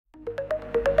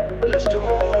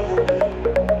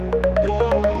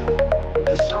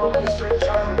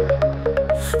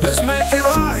Let's make it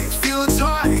right, feel it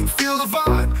tight, feel the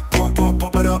vibe. Pump, pump,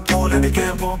 pump it up, pull it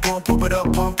again. Pump, pump, pump it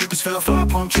up, pump, keep it feel fly.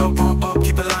 Pump, jump, pump up,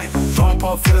 keep it light. Pump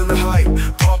up, feeling the hype.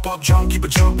 Pump up, jump, keep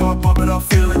it jump up, pump it up,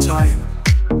 feeling tight.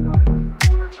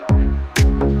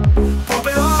 Pump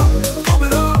it up, pump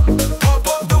it up, pump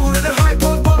up, doing it high.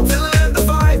 Pump up, feeling the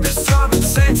vibe. This time at the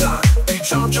same time. Beat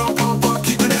jump, jump, pump up,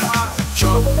 keeping it high.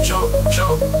 Jump, jump,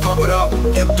 jump, pump it up,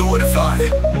 keep doing it fly.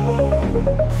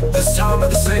 This time at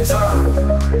the same time.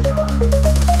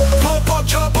 Pump up,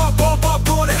 jump up,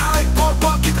 doing it high. Pump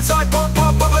up, keep it tight, pump it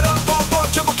up, pump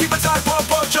up, jump up, keep it tight,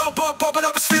 pump up, jump up, pump it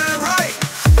up, it's feeling right.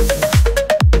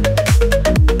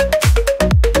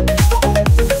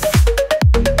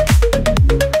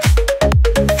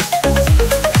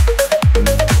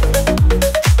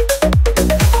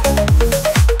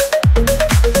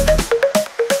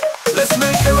 Let's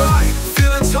make it right,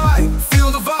 feeling tight,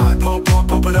 feel the vibe. Pump up,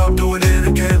 pump it up, doing it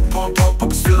again. Pump up,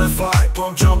 it's feeling fly.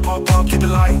 Pump, jump, pump up, keep it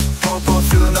light. Pump up,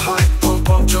 feeling the hype. Pump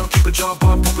up, jump, keep it jump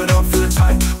up, pump it up, feeling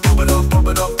tight. Pump it up, pump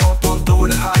up,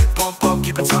 doing it high. Pump up,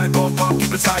 keep it tight, pump up,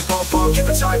 keep it tight, pump up, keep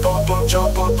it tight, pump up,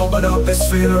 jump up, pump it up, it's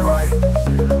feeling right.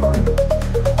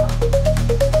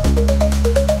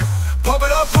 Pump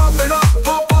it up,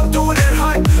 doing it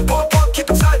high. Pump up, keep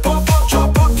it tight, pump up,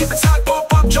 jump up, keep it tight,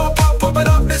 pump up, jump up, pump it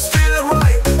up, it's feeling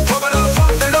right. Pump it up,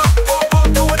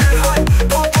 doing it high.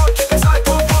 Pump up, keep it tight,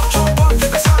 pump up, jump up,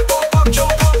 keep it tight, pump up,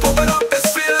 jump up, pump it up, it's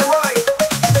feeling right.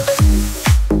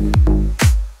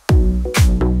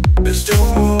 It's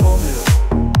doing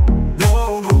no,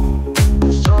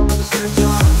 it's all at the same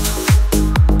time.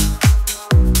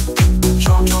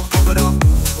 Jump, jump, pump it up,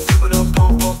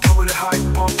 pump up, doing it high.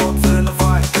 Pump up, feeling the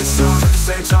vibe. This time at the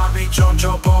same time, beat jump,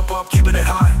 jump, pump up, keeping it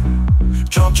high.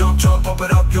 Jump, jump, jump, pump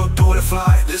it up, you're doing it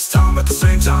fly. This time at the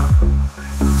same time.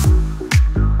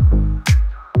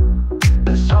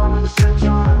 This time at the same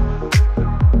time.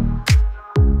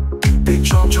 Beat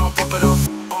jump, jump, pump it up,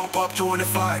 doing it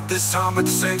fly. This time at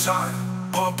the same time.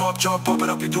 Pump up, jump, pump it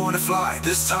up, you're doing it fly.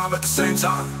 This time at the same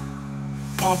time.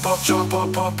 Pump up, jump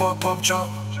up, pump,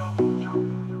 jump.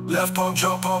 Left pump,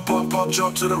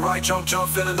 jump to the right, jump,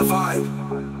 feeling the vibe.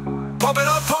 Pump it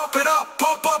up,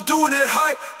 doing it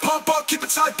high. Pump up, keep it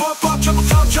tight, pump up, jump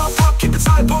up, keep it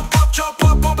tight, pump up, jump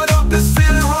up, pump it up, it's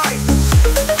feeling right.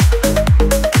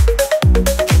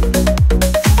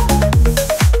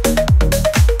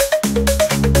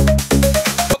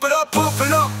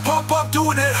 Pump up,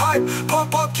 doing it high.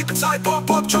 Pump up, keep it tight, pump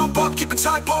up, jump up, keep it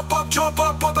tight, pump up, jump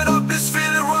up, pump it up, it's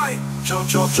feeling right. Jump,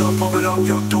 pump it up,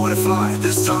 you're doing it fly.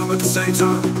 This time at the same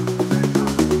time.